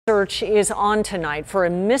Search is on tonight for a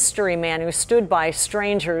mystery man who stood by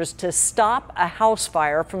strangers to stop a house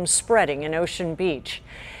fire from spreading in Ocean Beach.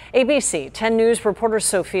 ABC 10 News reporter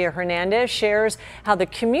Sofia Hernandez shares how the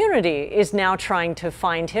community is now trying to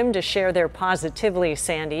find him to share their Positively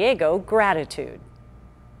San Diego gratitude.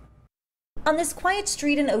 On this quiet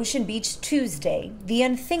street in Ocean Beach Tuesday, the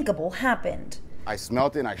unthinkable happened. I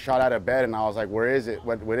smelt it and I shot out of bed and I was like, where is it?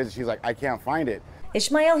 What is it? She's like, I can't find it.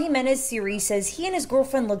 Ishmael Jimenez Siri says he and his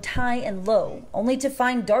girlfriend looked high and low, only to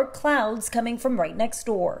find dark clouds coming from right next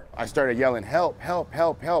door. I started yelling, help, help,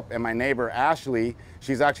 help, help. And my neighbor, Ashley,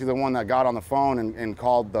 she's actually the one that got on the phone and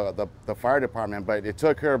called the fire department. But it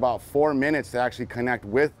took her about 4 minutes to actually connect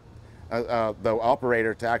with the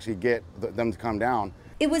operator to actually get them to come down.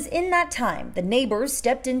 It was in that time the neighbors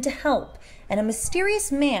stepped in to help, and a mysterious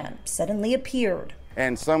man suddenly appeared.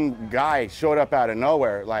 And some guy showed up out of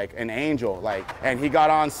nowhere, like an angel, and he got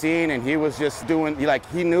on scene and he was just doing,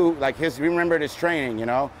 he knew, he remembered his training, you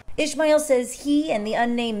know? Ishmael says he and the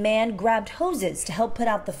unnamed man grabbed hoses to help put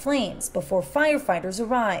out the flames before firefighters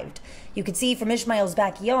arrived. You could see from Ishmael's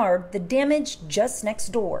backyard the damage just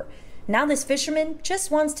next door. Now this fisherman just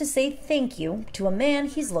wants to say thank you to a man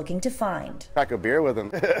he's looking to find. Crack a beer with him,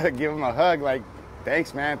 give him a hug,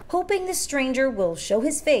 thanks, man. Hoping the stranger will show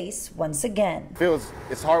his face once again.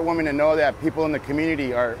 It's heartwarming to know that people in the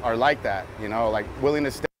community are like that, you know, willing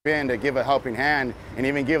to step in to give a helping hand and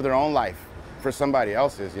even give their own life for somebody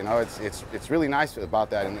else's, you know. It's really nice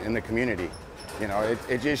about that in the community. You know,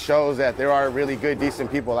 it just shows that there are really good,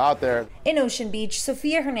 decent people out there. In Ocean Beach,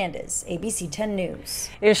 Sofia Hernandez, ABC 10 News.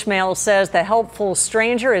 Ishmael says the helpful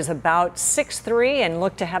stranger is about 6'3" and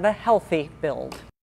looked to have a healthy build.